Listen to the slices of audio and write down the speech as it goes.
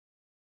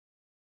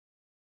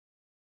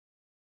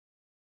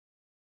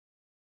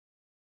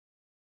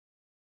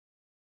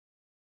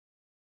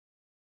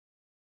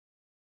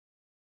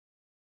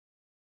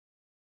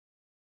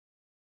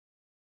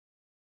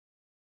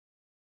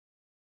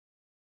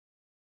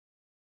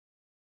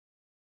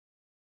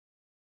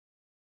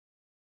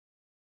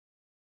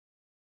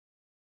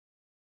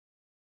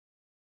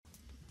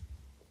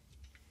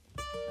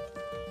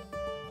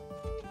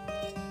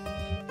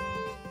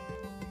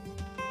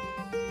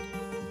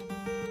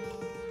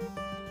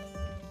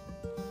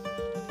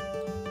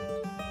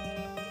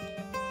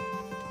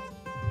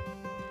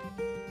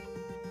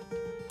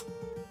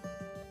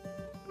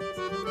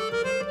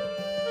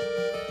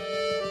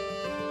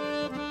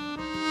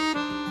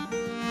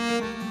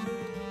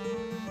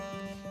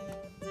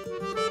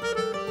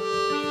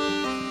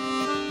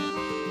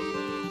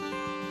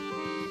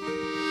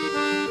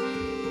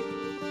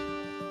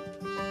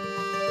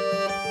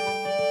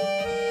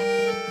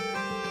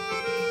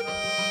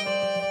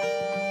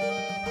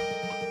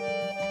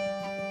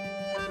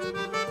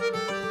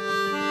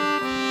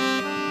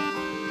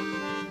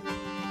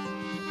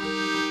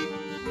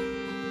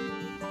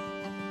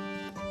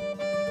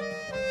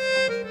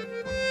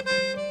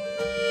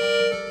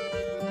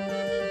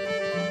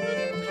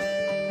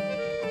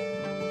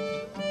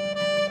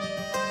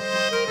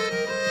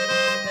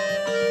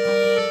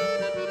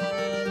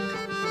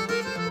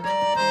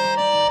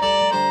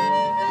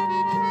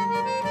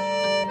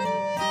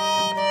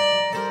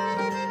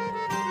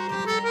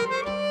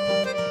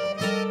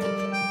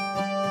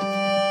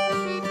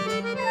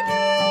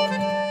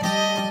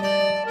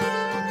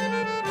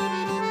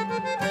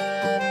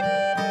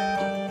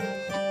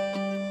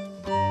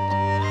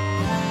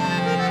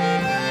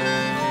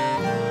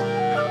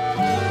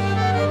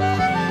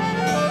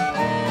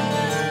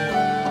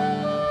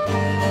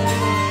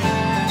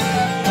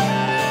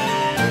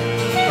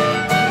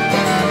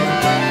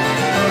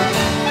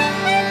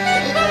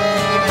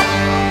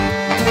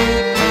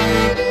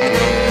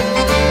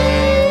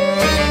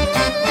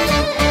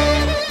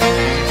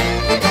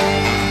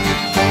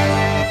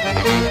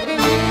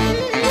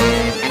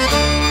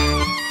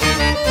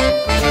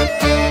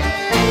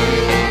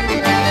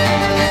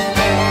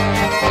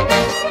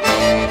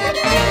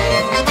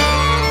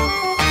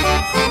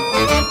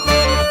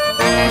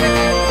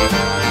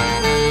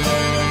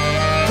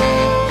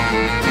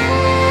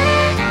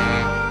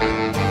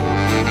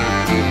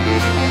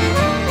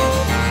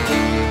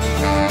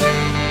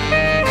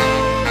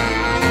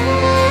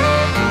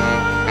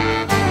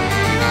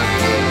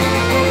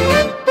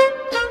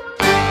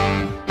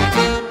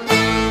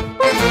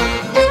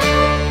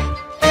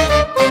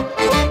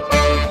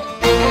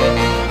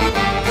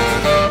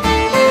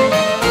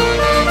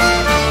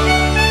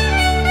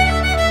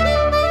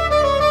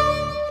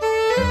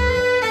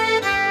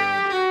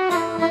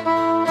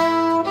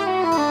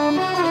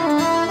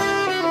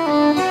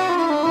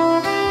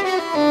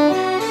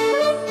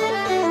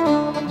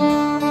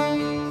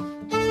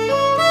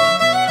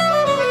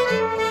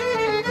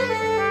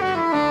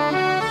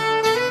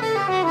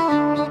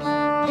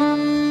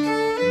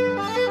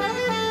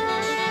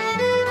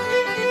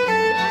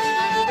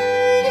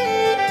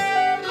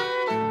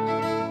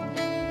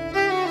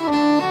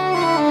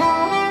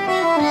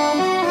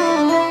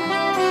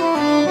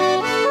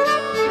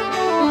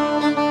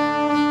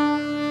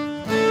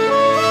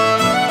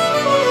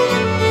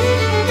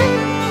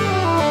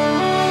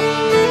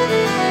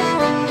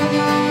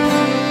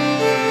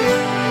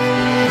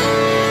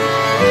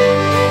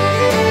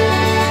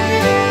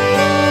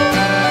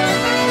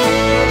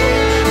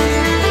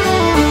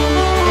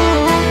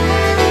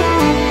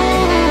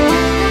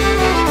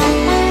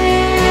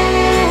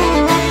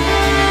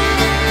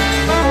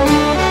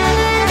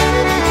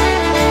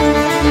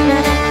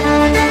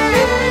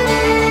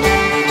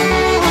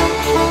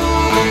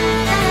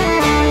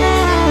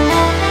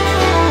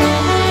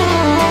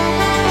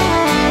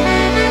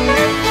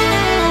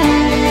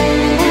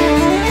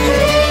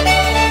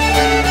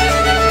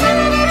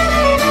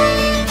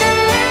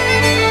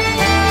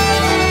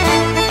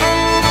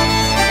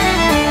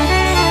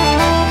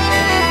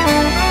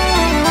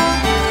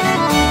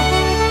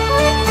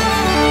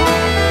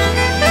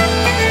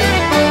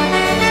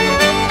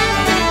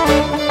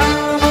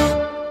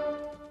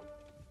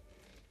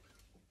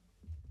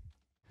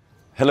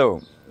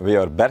Hello, we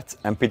are Bert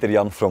and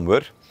Pieterjan from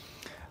Wur,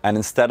 and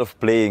instead of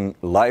playing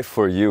live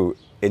for you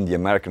in the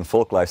American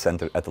Folk Life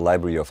Center at the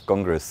Library of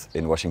Congress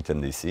in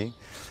Washington DC,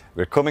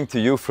 we're coming to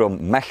you from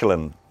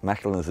Mechelen.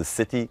 Mechelen is a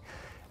city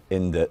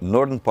in the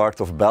northern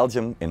part of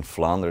Belgium, in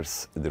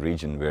Flanders, the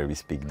region where we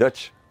speak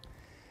Dutch.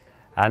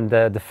 And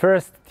the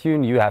first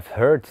tune you have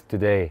heard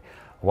today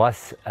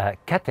was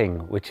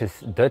Ketting, which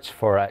is Dutch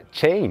for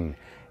chain.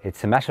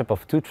 It's a mashup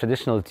of two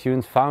traditional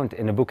tunes found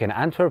in a book in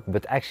Antwerp,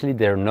 but actually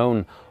they're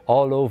known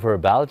all over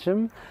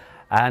Belgium.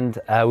 And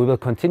we will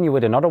continue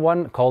with another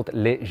one called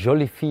Les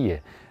Jolies Filles,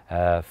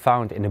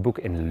 found in a book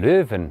in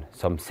Leuven,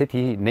 some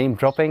city name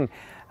dropping.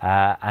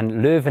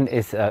 And Leuven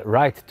is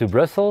right to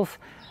Brussels.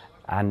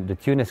 And the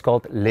tune is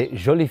called Les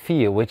Jolies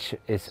Filles, which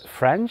is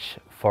French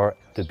for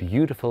the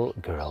beautiful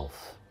girls.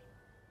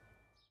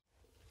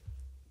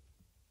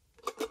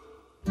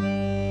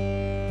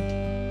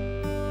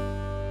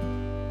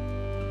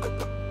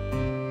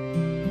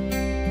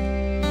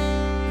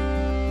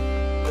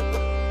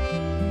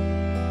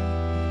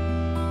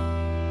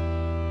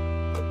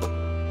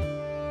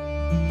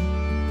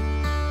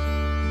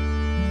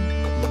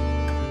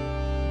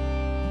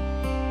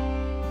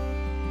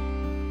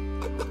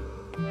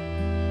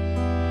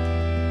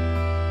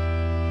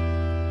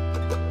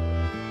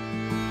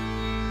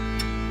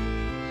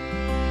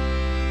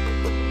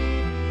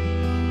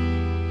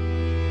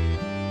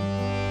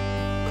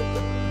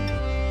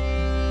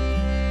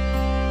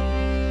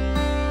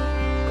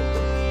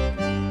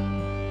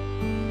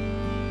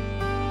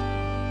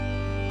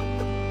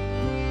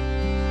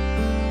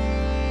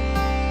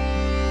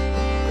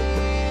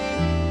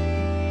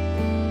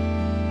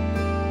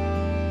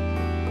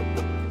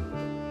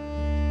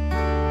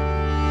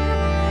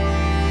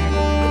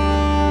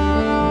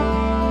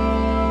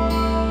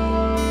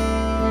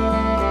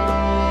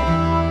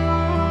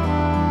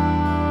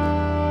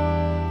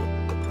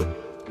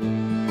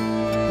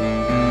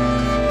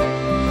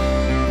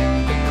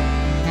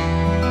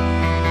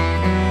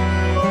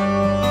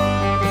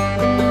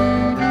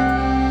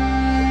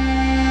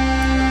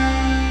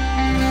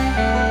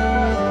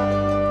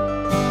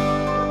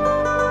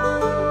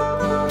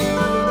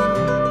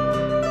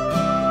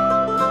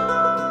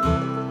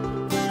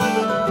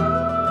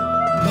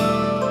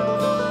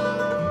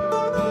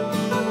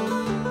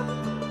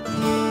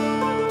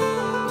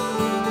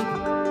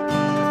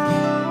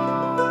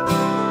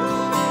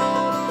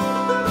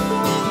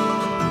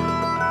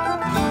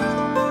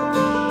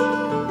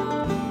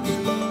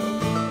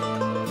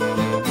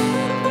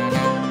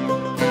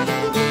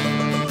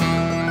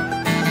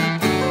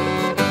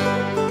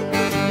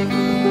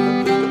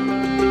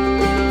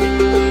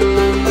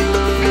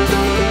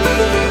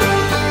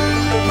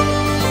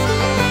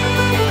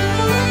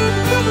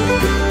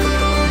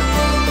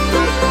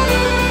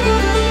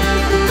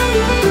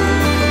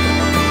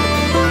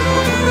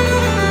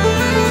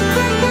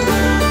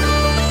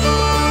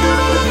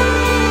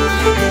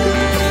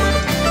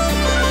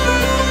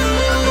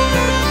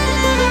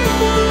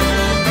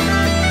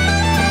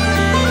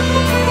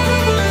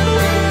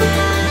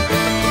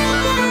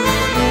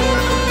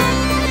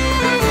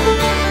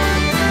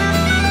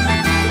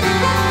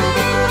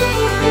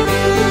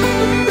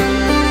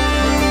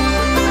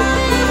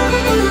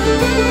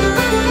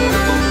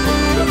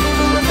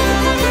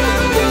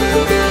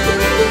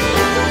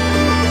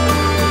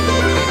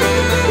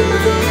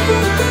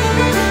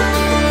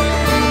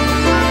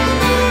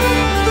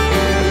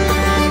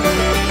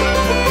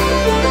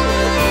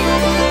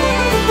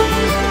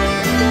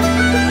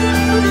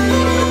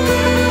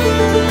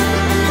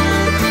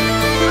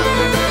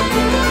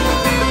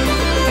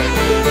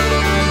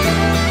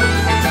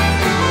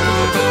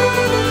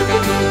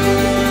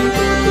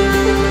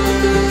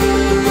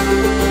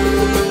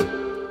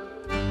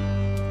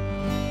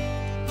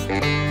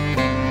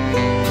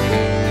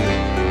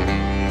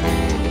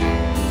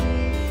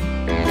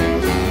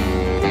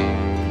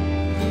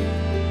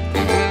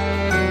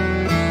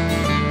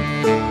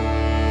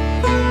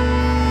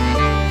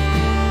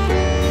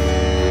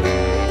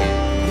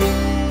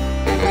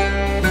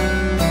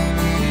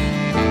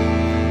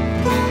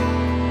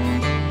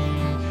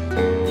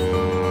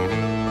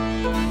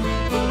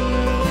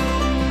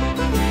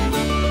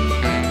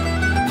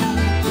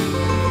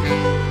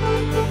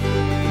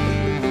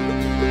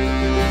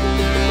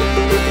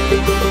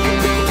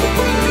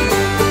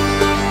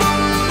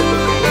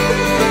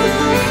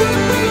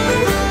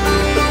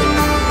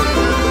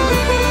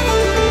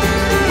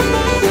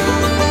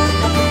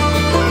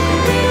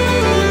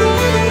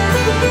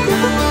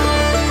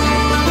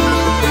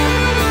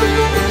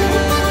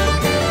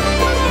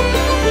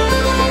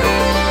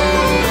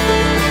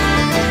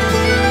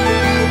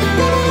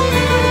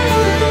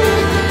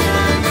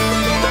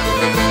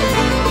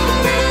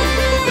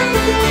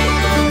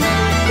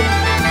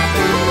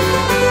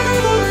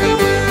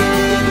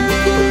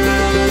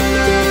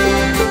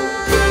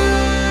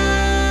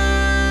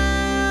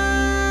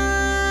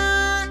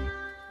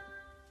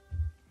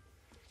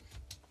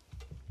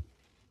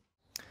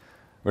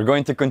 We're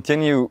going to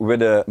continue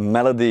with a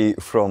melody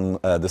from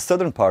the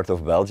southern part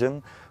of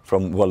Belgium,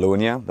 from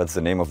Wallonia. That's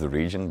the name of the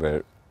region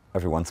where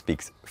everyone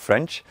speaks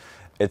French.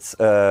 It's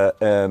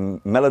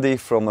a melody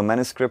from a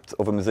manuscript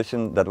of a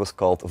musician that was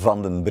called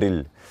Van den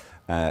Bril.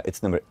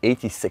 It's number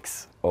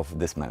 86 of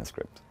this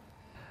manuscript.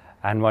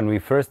 And when we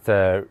first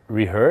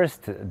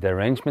rehearsed the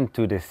arrangement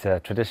to this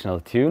traditional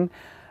tune,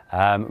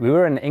 we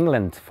were in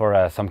England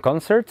for some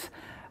concerts,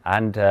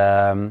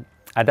 and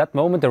at that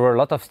moment there were a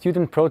lot of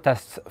student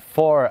protests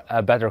for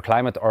a better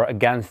climate or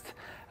against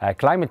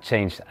climate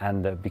change,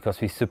 and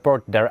because we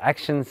support their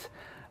actions,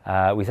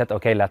 we said,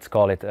 okay, let's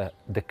call it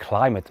the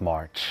Climate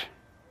March.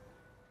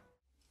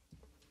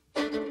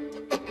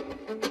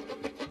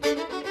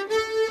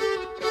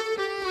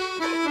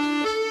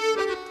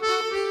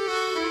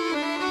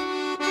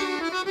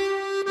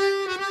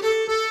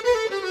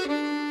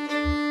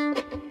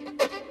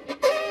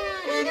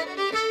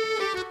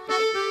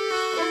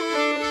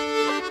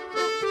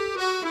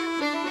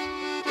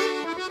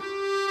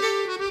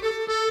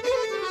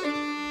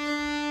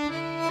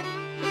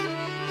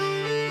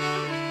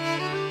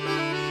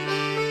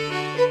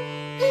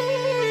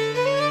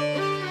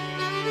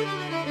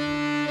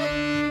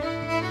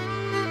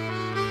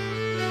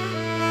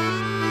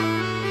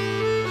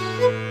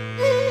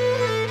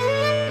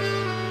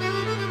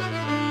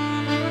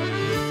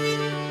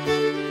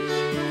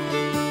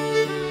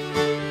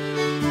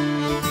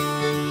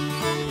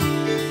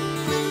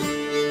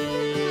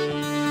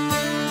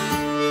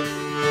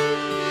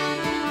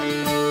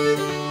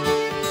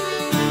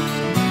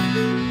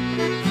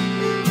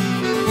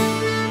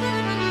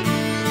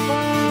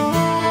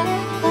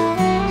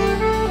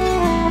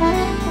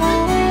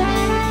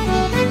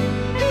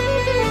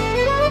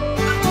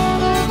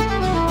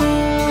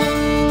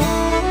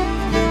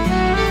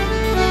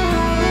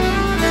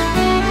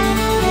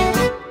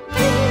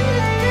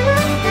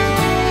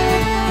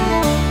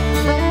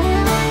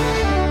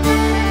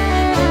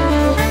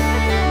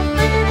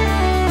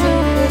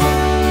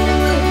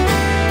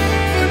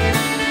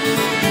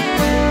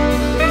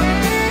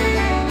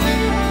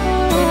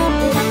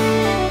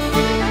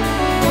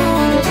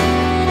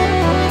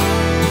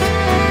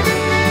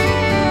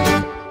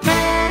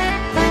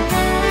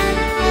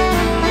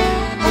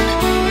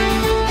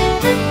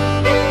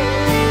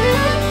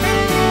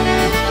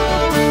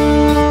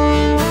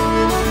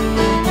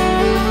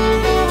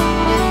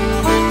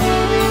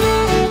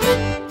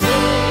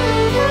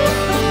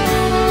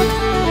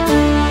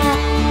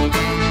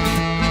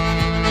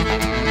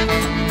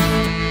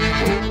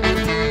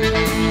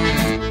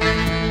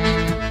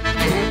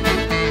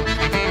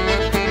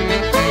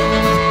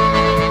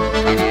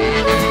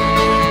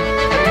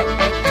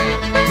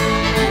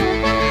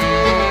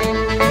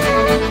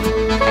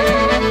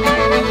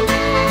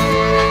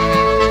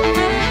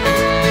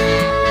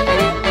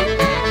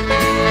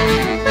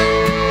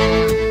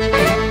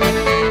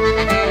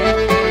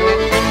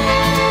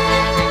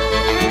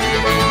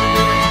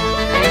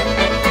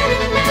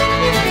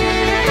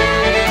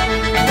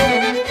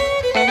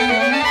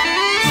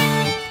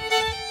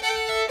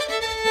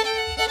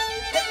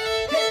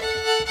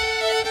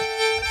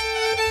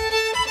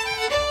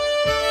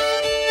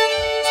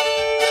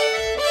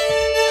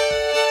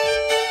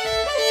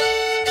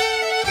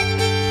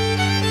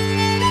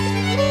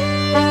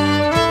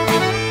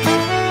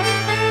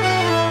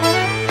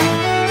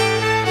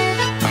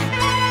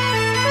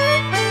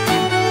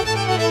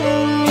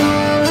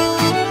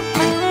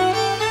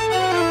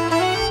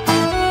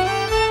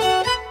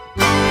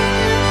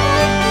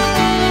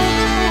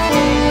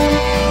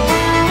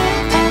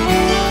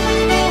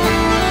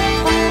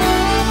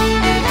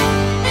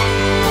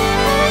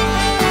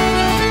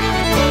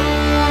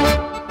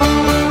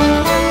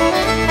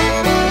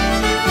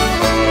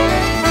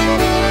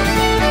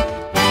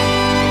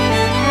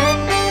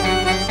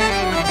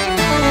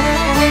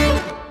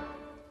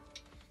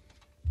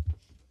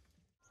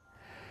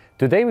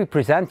 Today we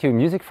present you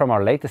music from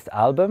our latest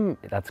album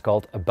that's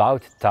called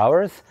About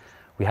Towers.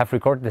 We have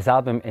recorded this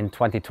album in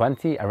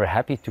 2020 and we're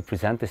happy to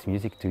present this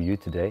music to you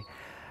today.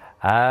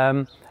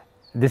 The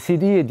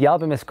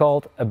album is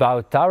called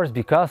About Towers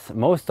because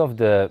most of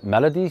the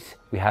melodies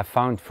we have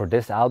found for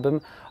this album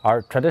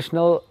are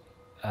traditional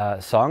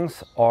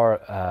songs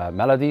or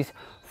melodies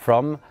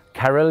from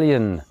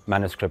carillon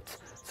manuscripts.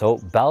 So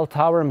bell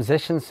tower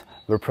musicians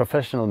where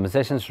professional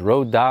musicians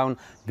wrote down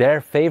their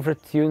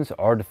favorite tunes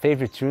or the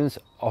favorite tunes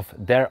of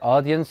their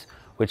audience,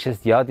 which is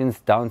the audience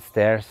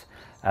downstairs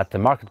at the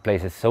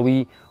marketplaces. So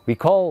we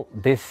call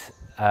this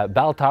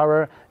bell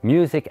tower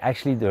music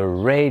actually the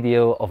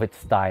radio of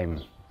its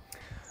time.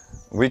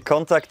 We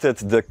contacted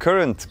the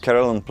current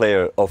carillon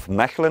player of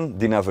Mechelen,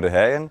 Dina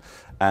Verheijen,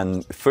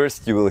 and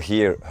first you will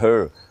hear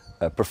her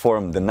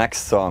perform the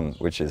next song,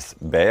 which is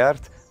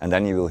Bijaard, and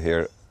then you will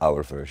hear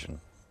our version.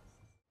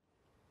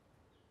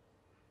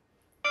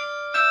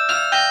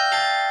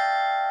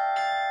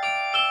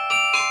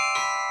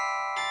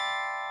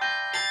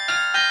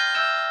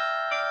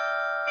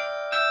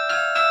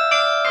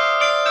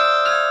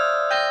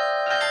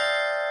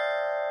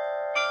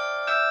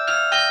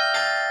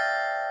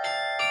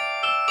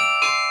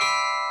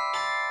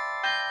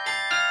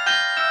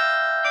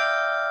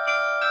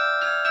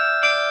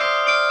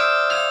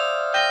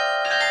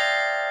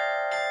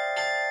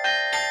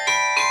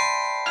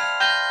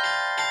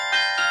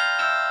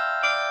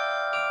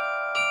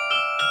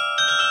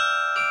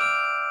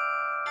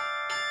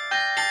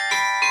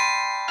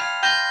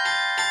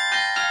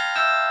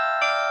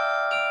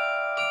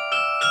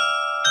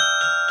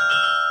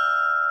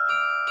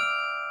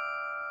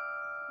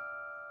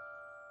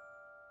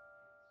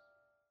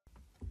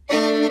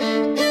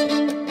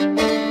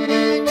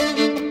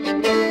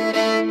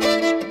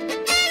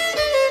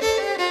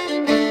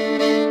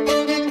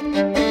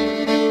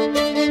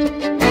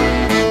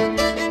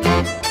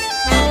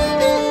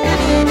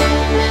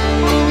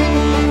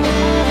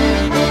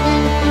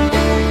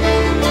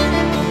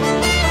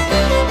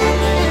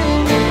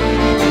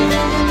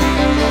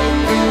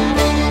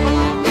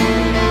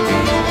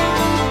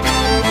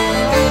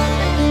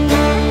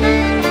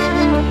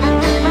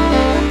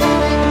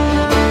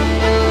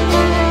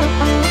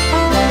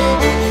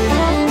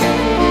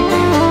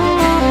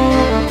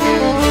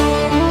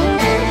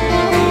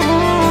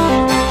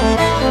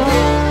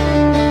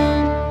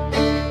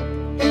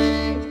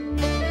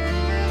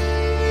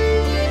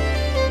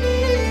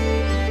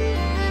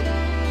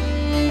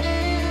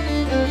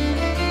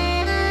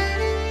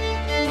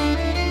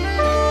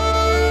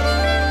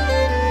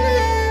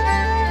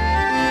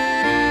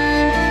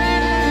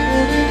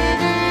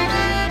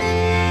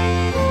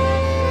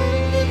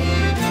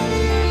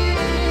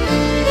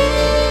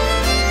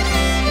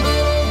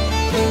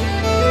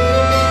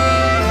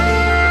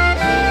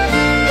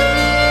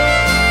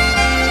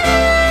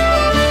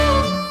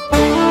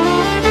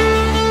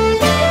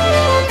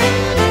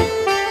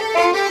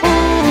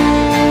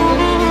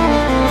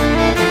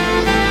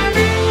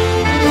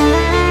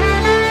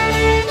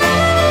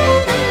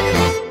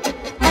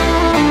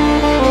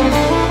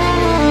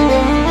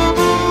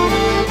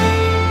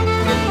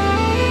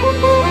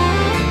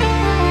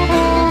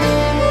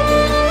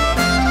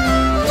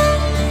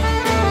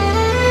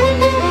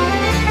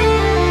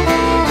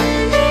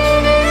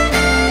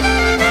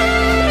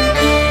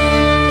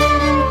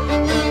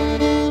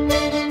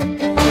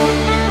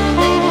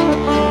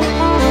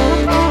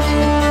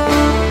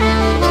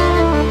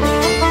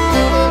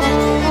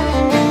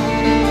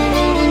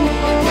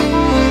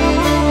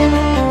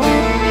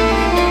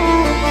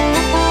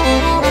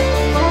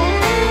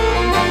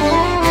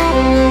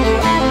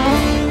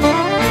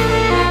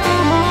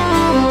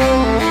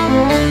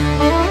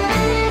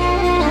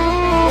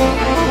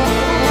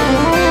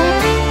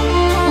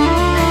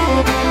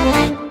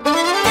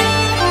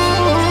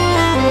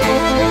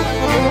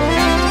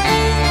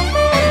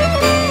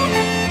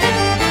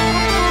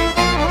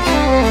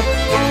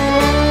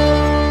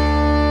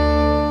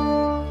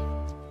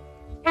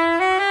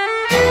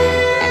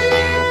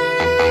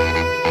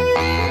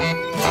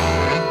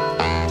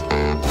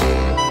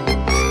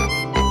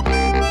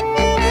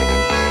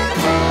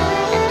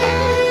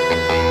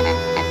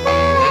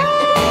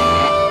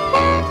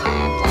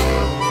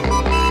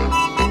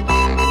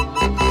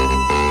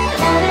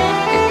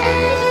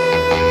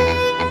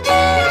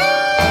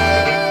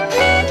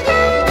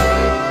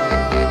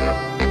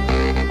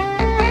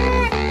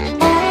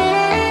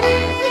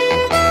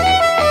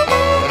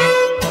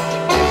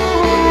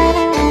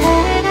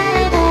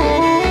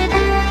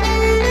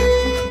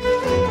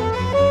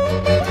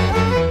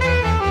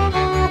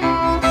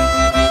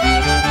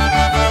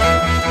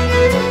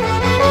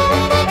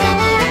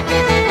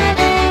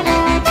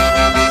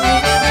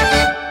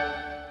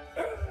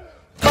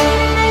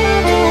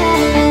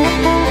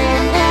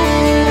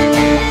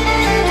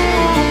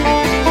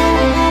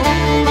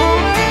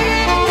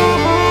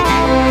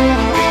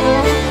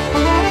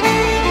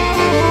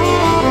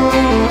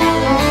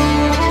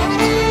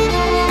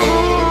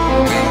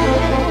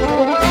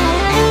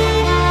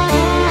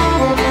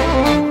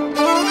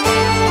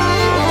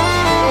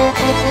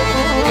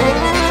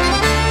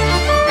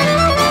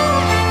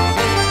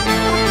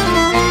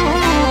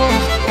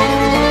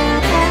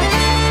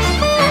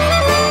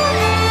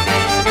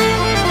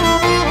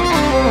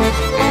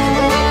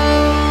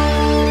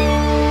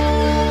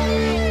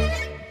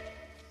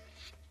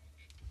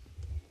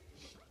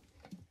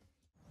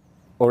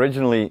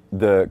 Originally,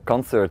 the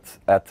concert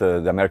at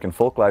the American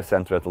Folk Life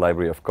Center at the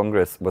Library of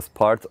Congress was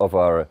part of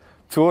our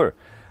tour,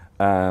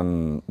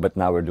 but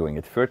now we're doing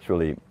it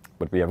virtually.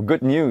 But we have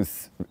good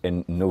news.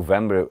 In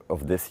November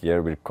of this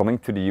year, we're coming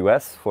to the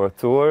US for a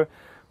tour.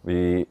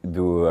 We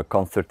do a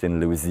concert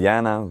in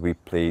Louisiana, we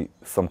play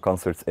some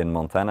concerts in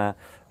Montana,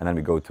 and then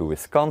we go to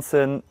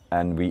Wisconsin,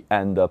 and we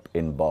end up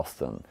in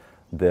Boston.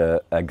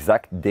 The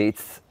exact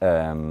dates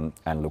and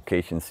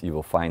locations you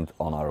will find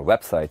on our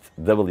website,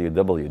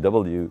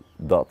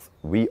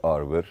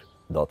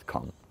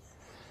 www.wearewere.com.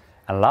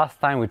 And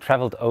last time we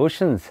traveled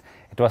oceans,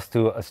 it was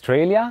to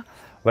Australia,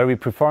 where we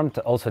performed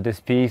also this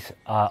piece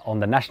on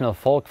the National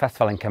Folk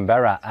Festival in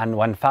Canberra. And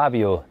when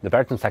Fabio, the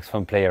baritone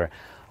saxophone player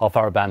of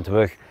our band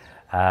Work,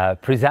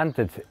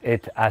 presented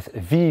it as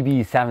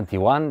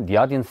VB71, the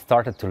audience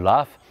started to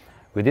laugh.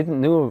 We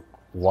didn't know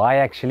why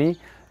actually,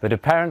 but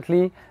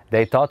apparently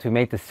they thought we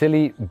made a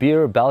silly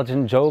beer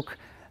Belgian joke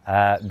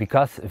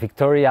because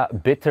Victoria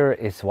Bitter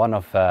is one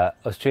of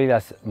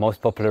Australia's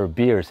most popular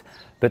beers.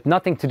 But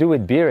nothing to do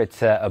with beer,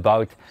 it's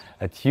about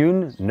a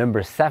tune,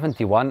 number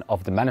 71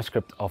 of the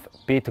manuscript of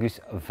Petrus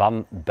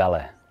van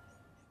Belle.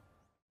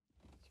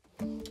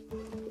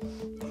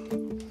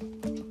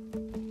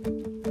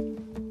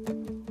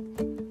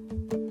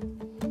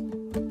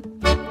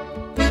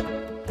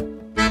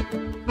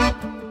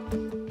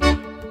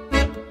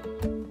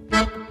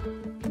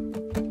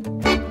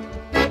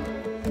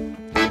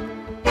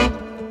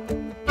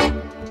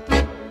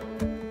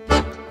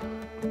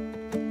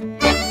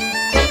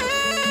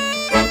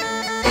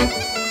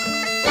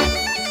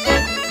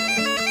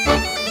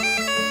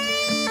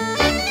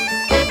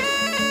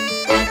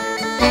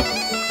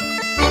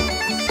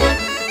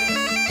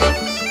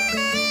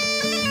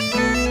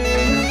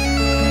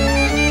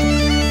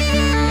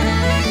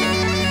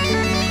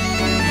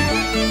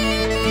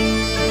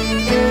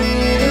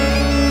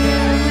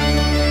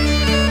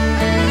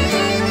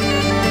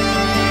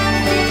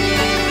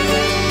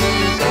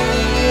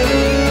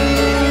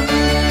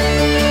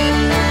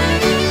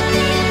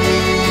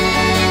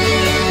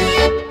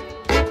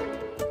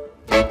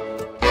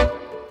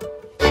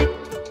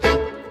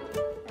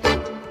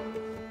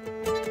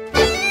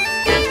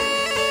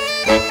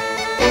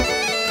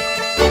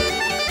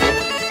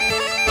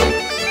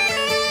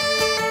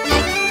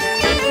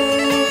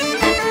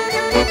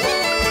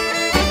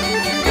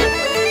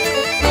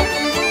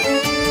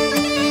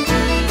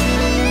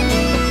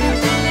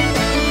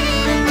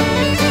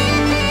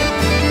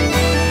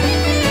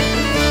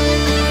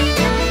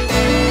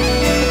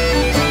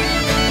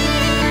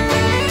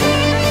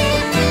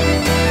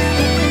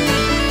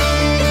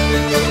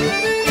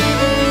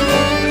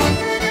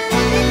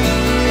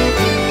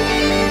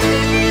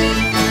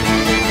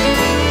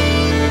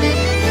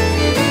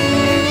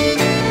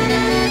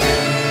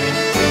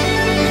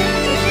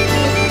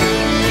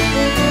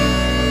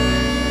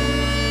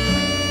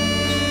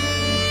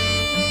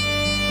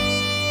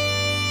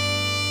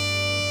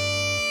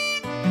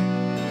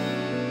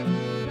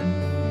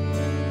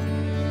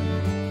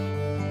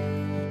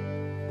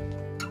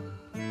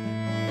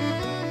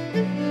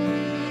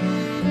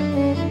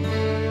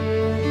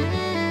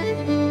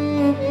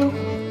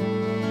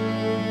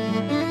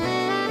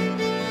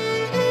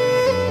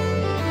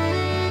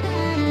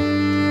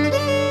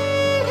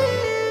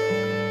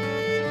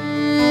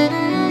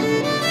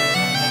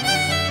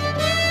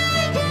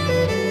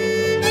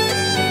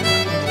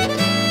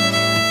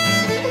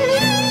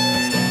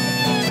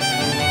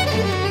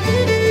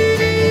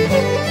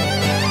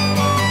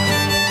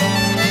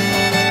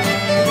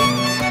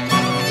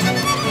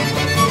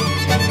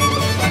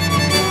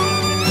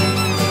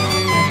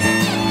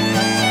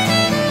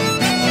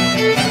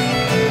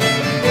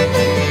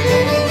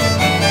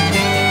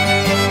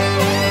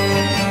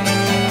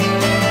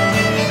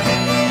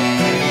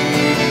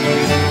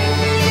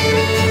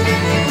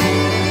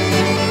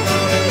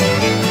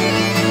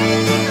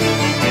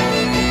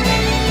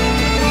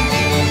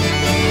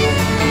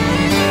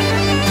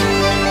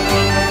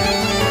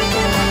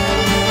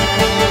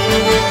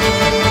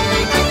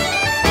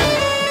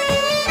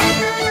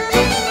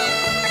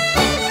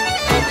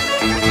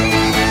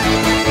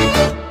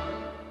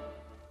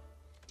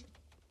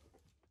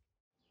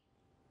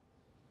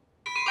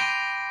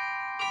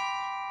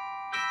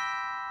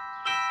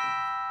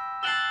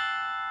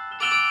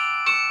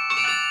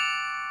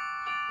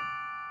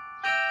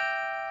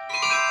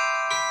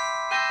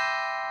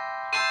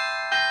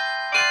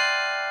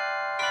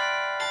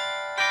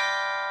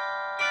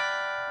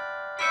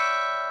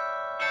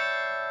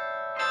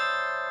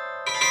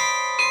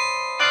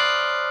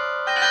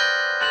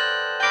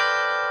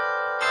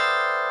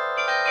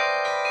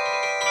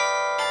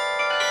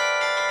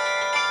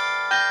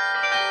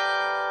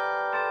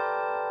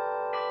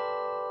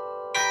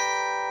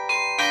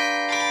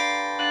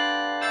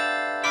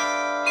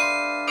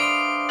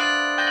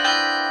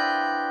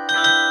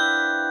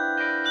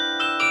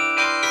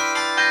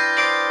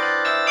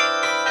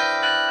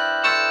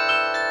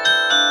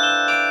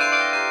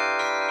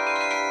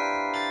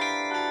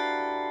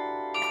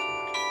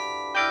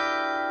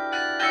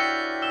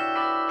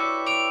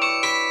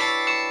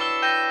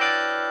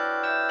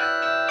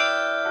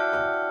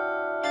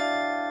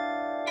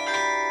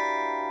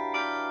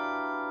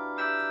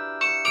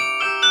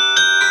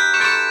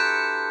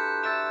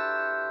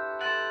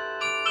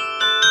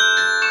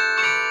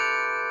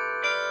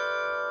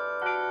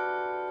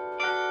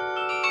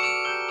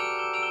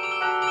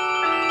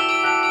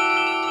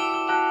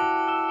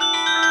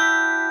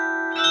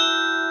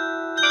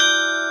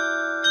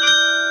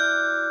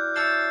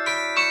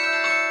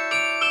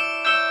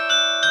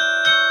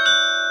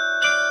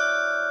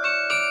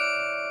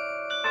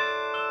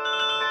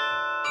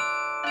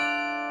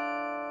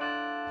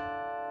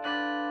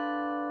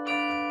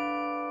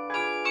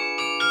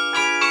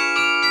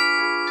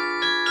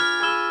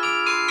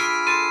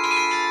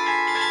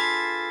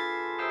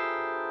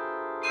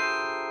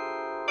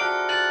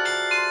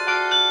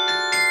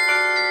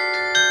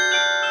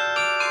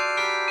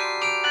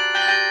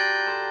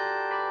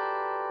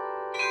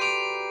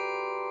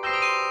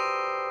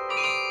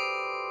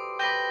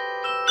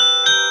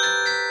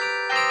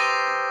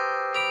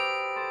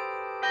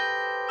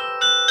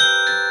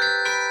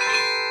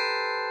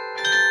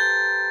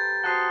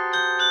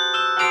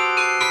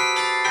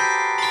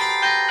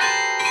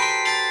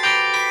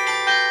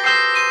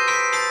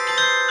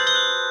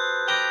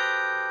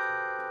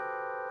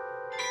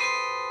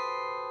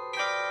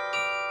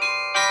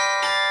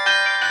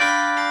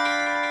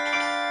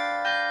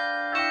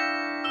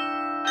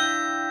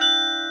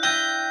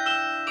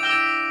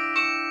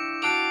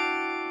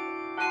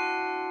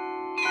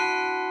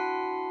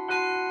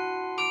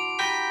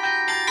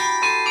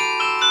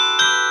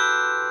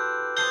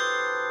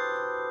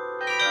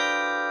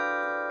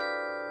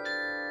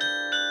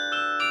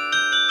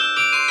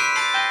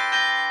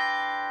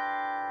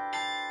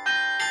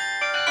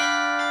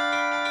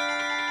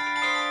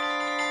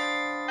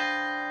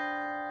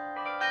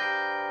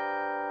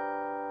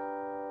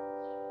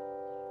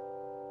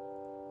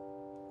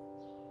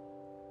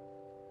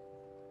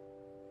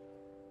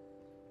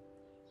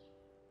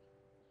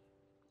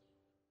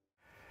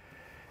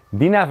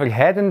 Dina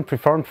Verheiden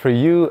performed for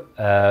you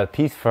a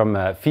piece from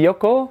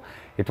Fiocco.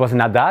 It was an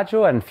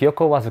adagio, and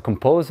Fiocco was a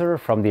composer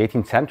from the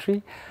 18th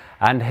century.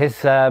 And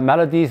his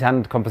melodies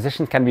and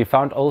compositions can be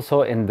found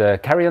also in the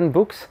carillon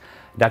books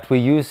that we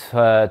use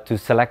to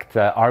select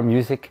our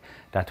music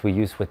that we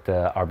use with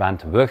our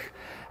band Wug.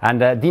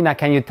 And Dina,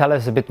 can you tell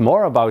us a bit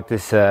more about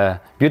this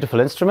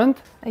beautiful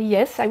instrument?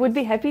 Yes, I would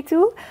be happy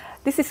to.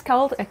 This is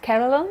called a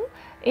carillon.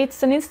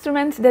 It's an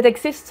instrument that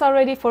exists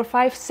already for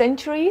 5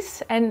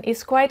 centuries and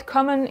is quite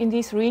common in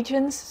these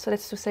regions, so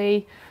that's to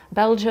say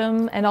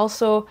Belgium and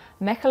also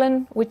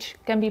Mechelen, which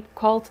can be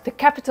called the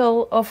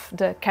capital of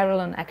the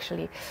carillon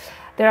actually.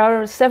 There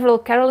are several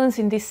carillons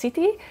in this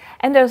city,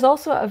 and there's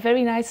also a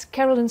very nice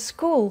carillon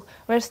school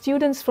where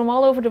students from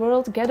all over the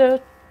world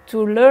gather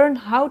to learn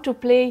how to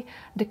play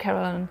the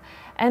carillon.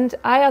 And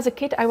as a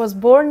kid, I was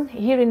born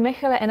here in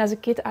Mechelen, and as a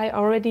kid I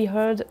already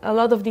heard a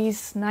lot of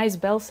these nice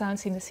bell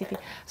sounds in the city.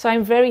 So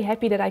I'm very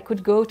happy that I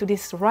could go to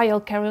this Royal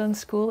Carillon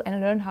School and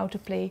learn how to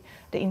play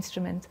the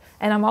instrument.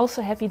 And I'm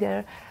also happy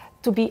there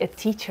to be a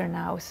teacher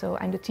now. So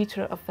I'm the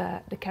teacher of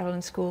the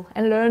Carillon School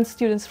and learn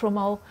students from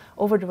all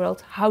over the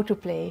world how to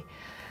play.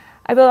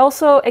 I will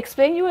also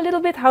explain you a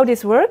little bit how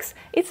this works.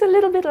 It's a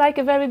little bit like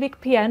a very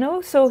big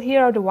piano. So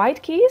here are the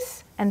white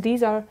keys and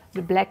these are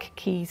the black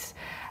keys.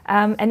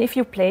 And if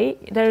you play,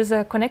 there's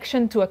a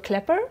connection to a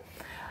clapper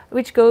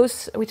which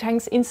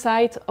hangs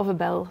inside of a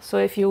bell. So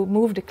if you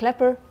move the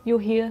clapper, you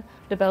hear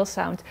the bell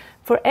sound.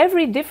 For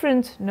every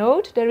different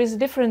note, there is a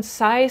different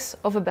size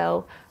of a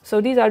bell.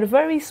 So these are the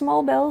very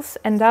small bells,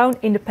 and down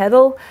in the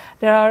pedal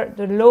there are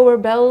the lower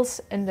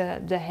bells and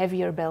the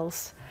heavier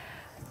bells.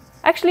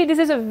 Actually, this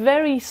is a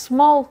very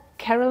small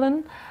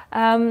carillon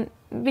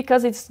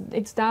because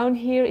it's down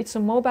here. It's a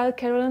mobile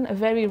carillon, a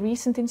very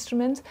recent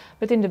instrument.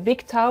 But in the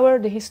big tower,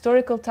 the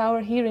historical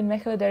tower here in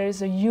Mechelen, there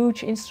is a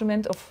huge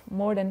instrument of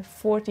more than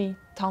 40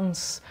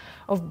 tons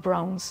of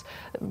bronze.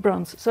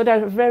 So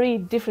there are very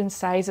different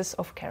sizes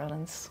of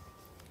carillons.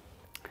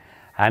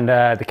 And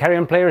the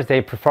carillon players,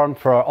 they performed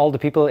for all the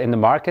people in the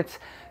markets.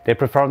 They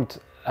performed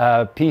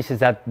pieces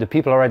that the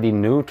people already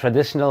knew,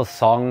 traditional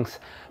songs,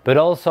 but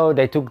also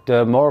they took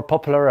the more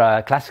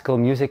popular classical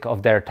music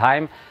of their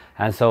time.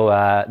 And so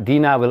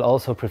Dina will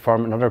also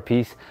perform another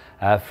piece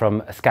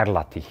from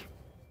Scarlatti.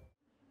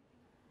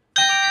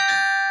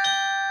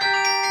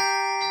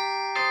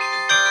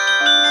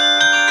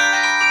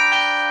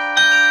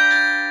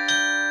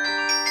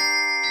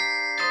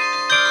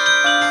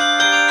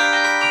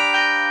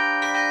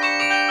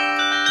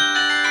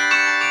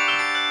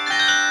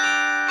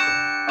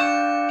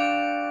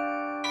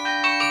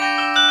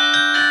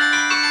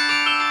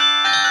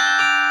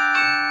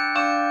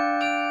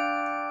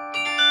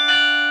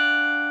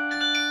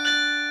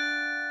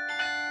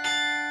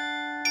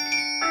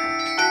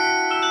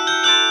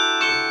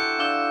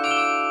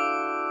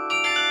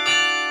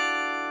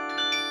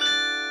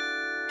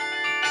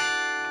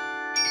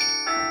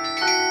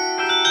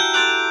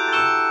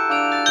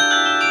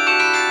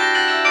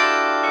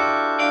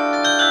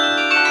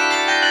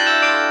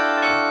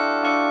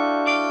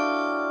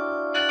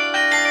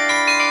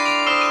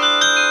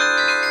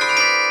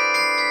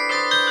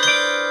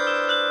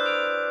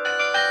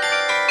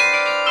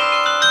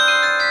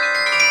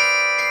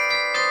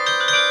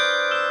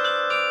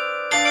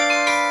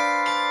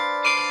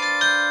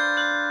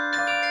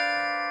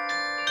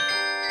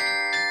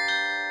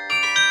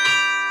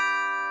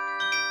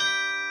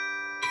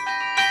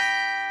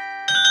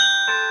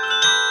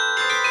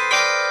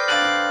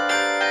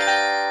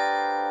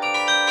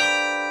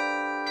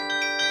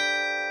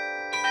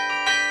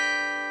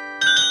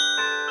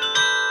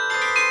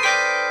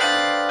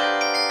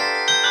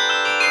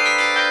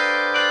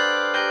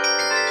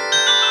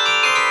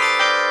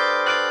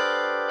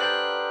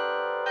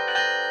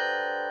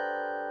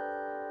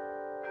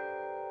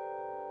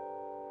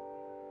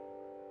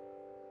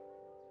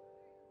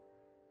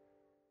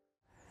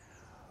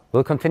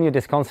 We'll continue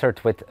this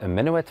concert with a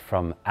minuet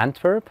from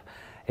Antwerp.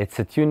 It's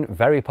a tune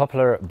very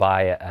popular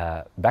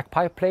by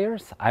bagpipe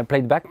players. I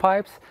played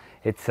bagpipes.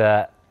 It's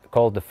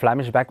called the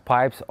Flemish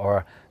bagpipes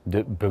or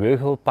the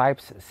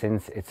Breugelpipes,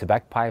 since it's a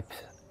bagpipe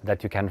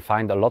that you can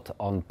find a lot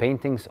on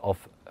paintings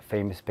of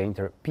famous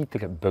painter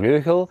Pieter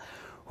Bruegel,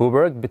 who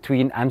worked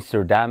between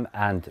Amsterdam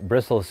and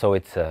Brussels, so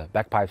it's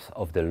bagpipes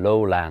of the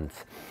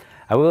lowlands.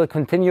 I will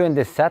continue in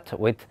this set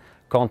with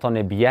Quand on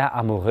est bien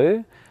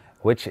amoureux,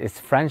 which is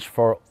French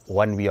for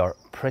when we are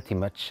pretty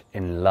much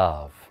in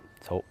love.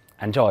 So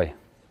enjoy!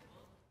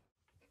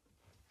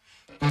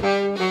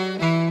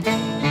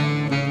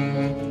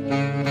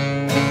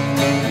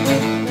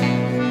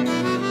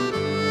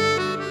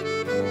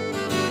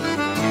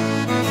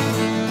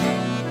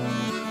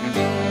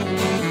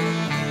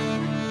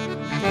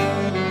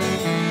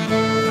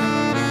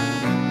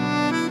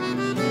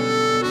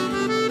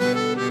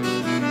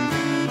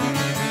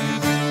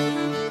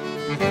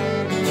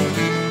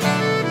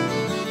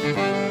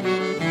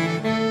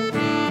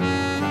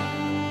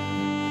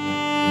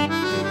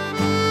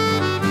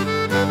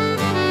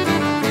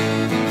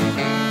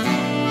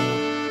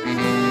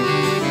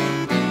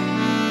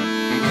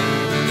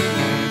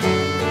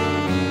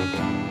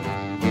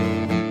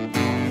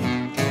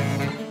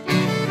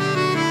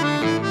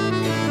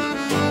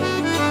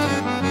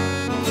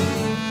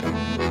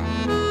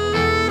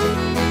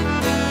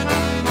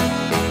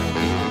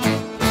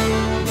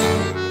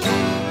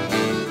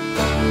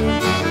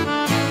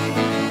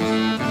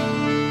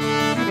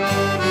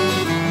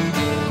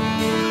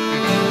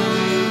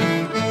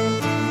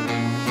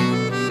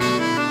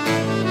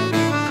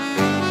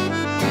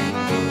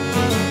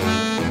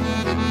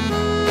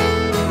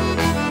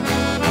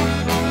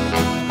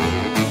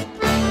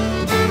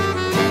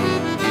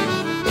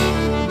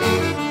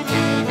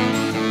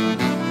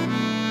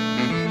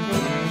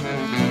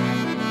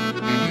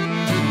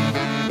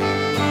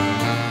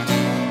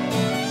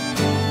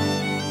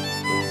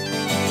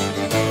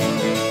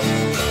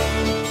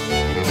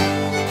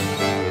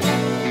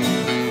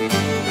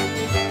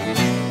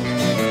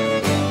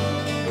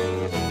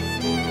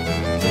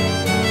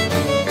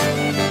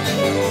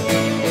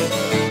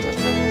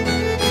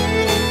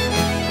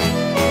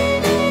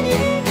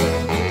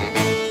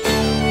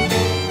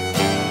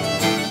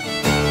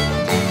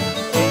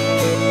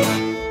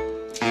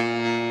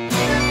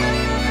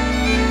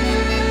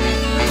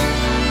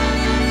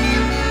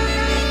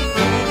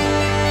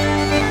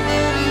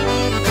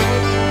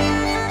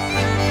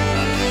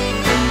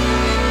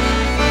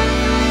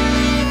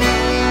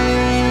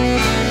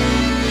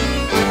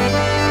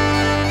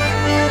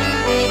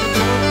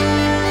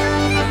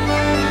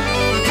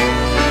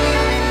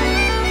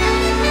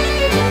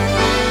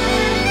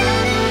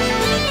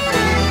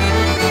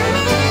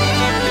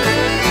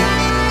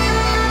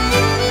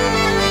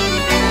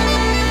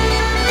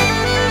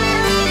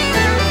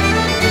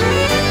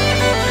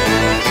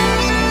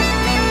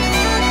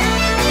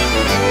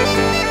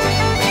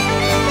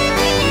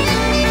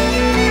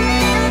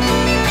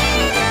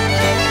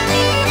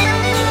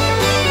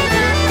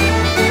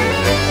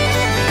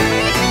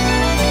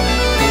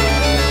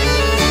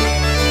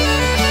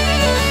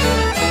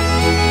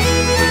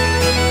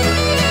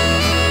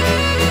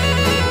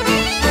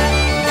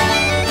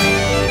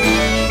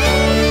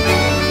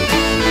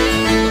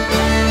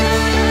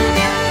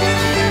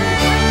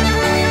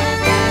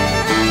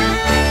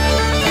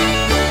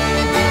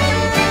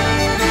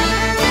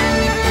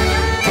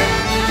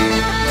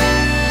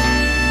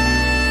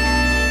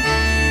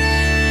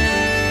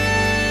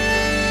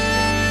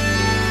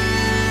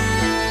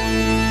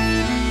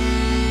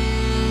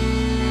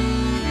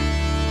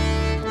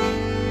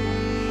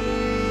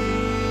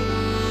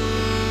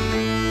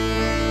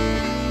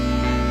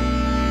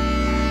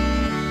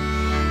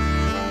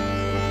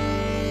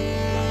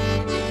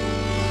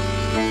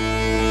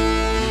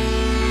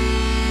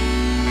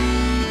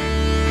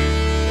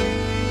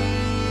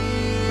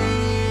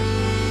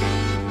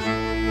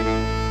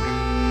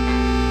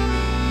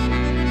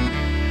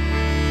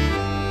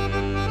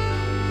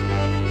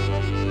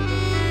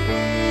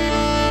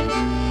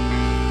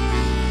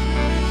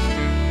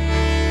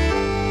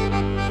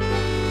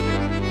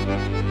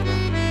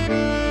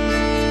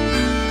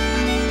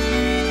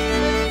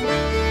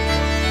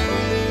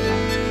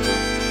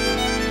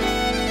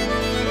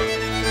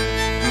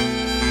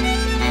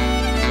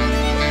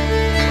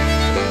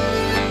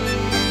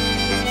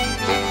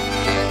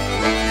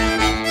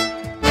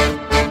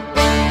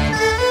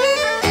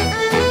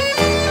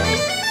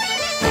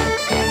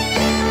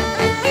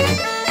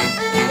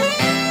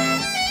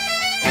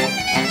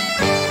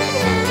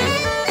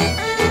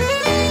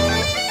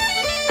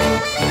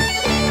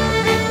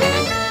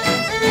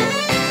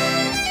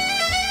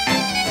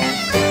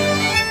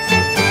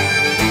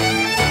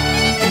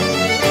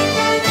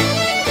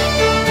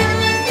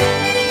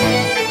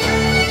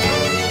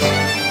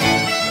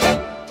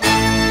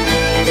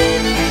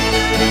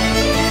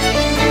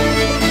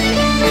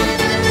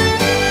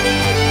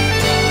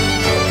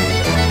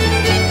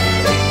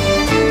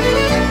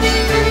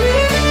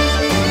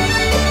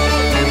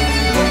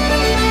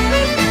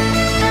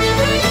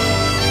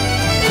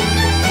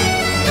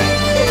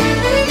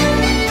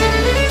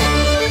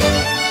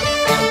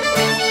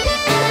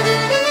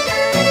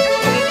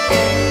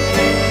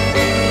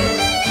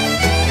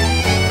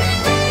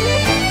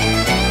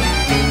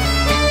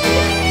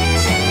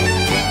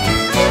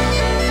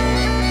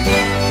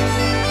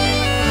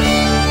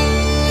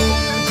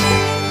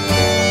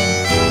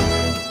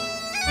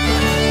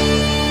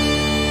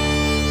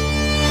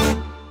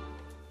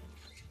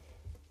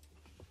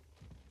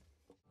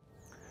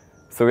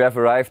 So we have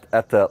arrived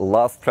at the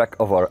last track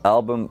of our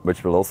album,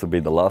 which will also be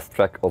the last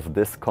track of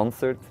this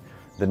concert.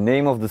 The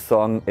name of the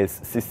song is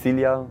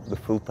Sicilia. The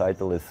full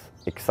title is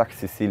Ik zag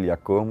Sicilia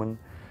komen.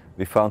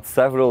 We found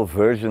several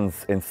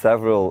versions in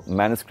several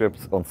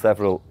manuscripts on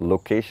several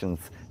locations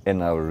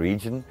in our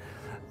region.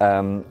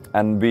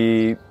 And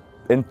we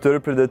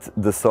interpreted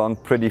the song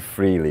pretty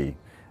freely,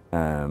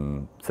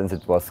 since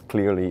it was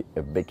clearly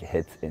a big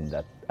hit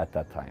at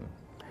that time.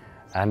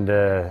 And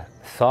the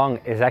song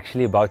is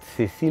actually about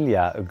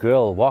Cecilia, a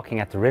girl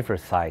walking at the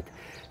riverside,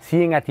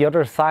 seeing at the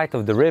other side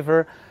of the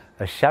river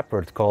a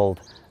shepherd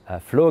called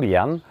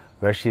Florian,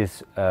 where she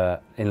is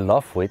in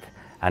love with,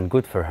 and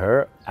good for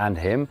her and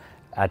him.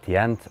 At the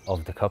end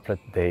of the couplet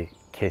they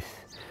kiss.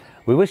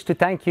 We wish to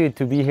thank you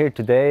to be here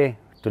today,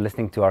 to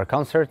listening to our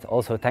concert.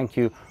 Also thank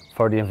you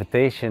for the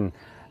invitation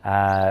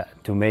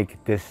to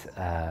make this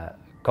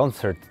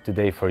concert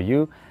today for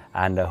you,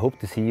 and I hope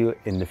to see you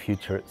in the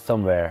future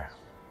somewhere.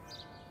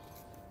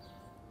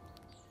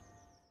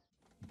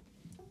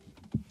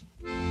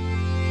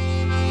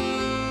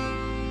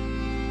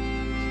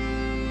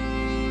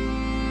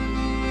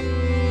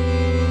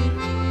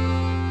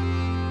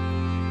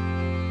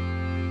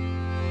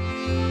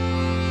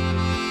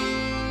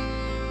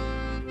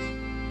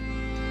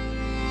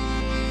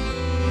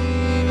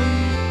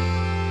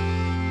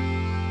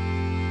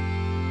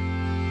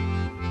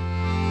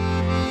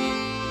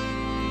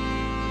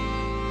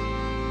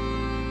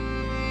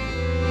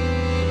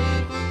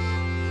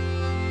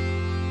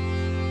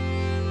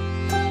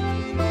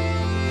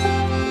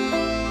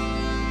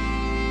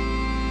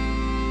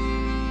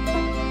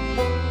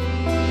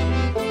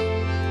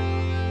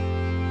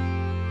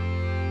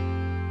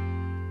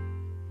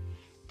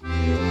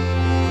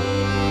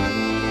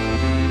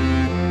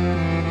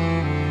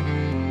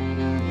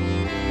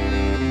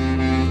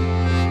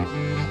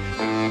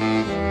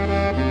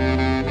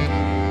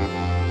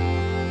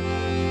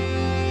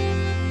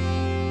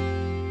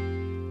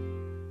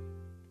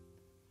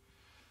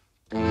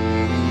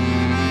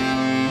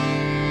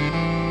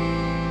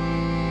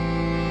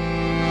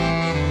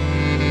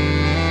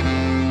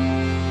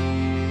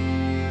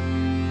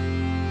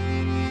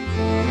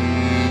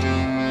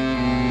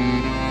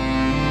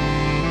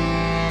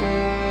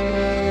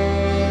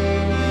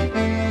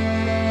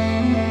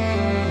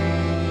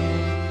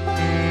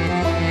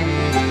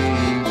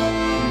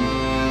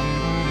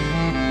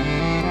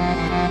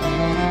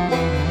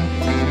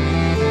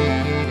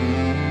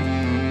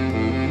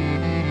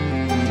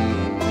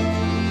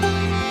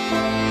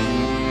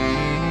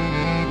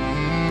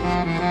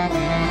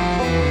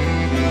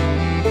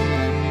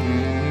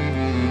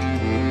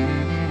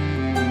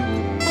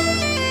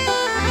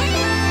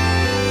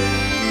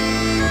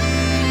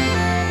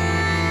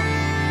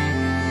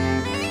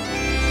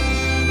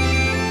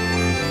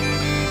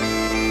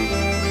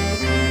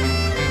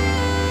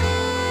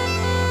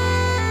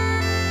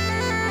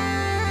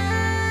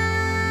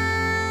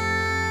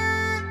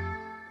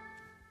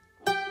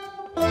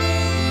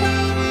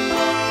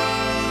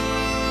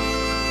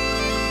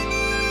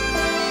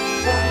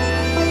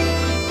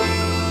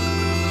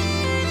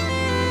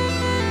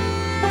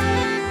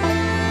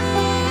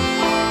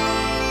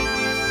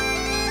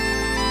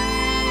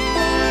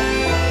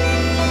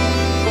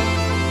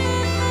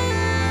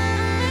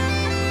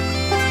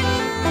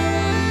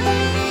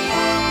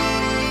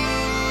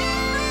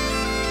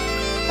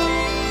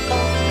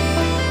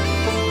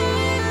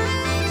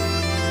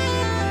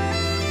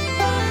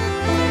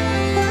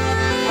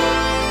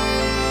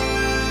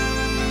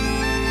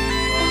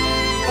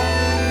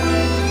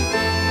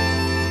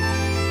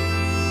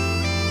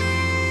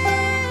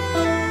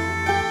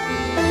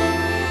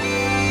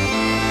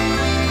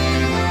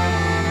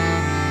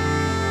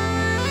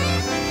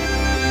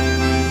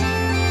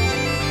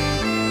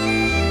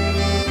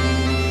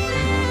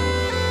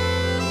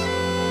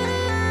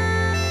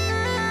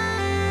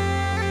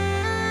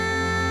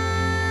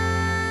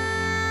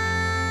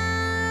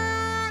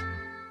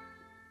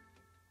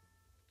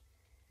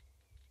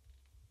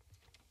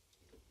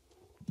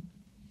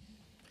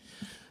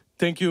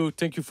 Thank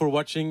you for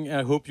watching.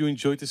 I hope you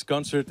enjoyed this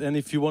concert. And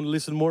if you want to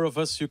listen more of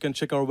us, you can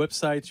check our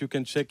website. You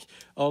can check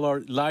all our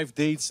live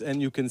dates,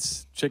 and you can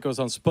check us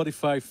on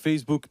Spotify,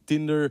 Facebook,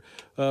 Tinder,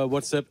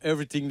 WhatsApp,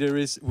 everything there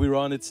is. We're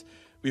on it.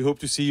 We hope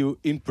to see you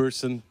in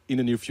person in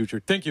the near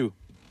future. Thank you.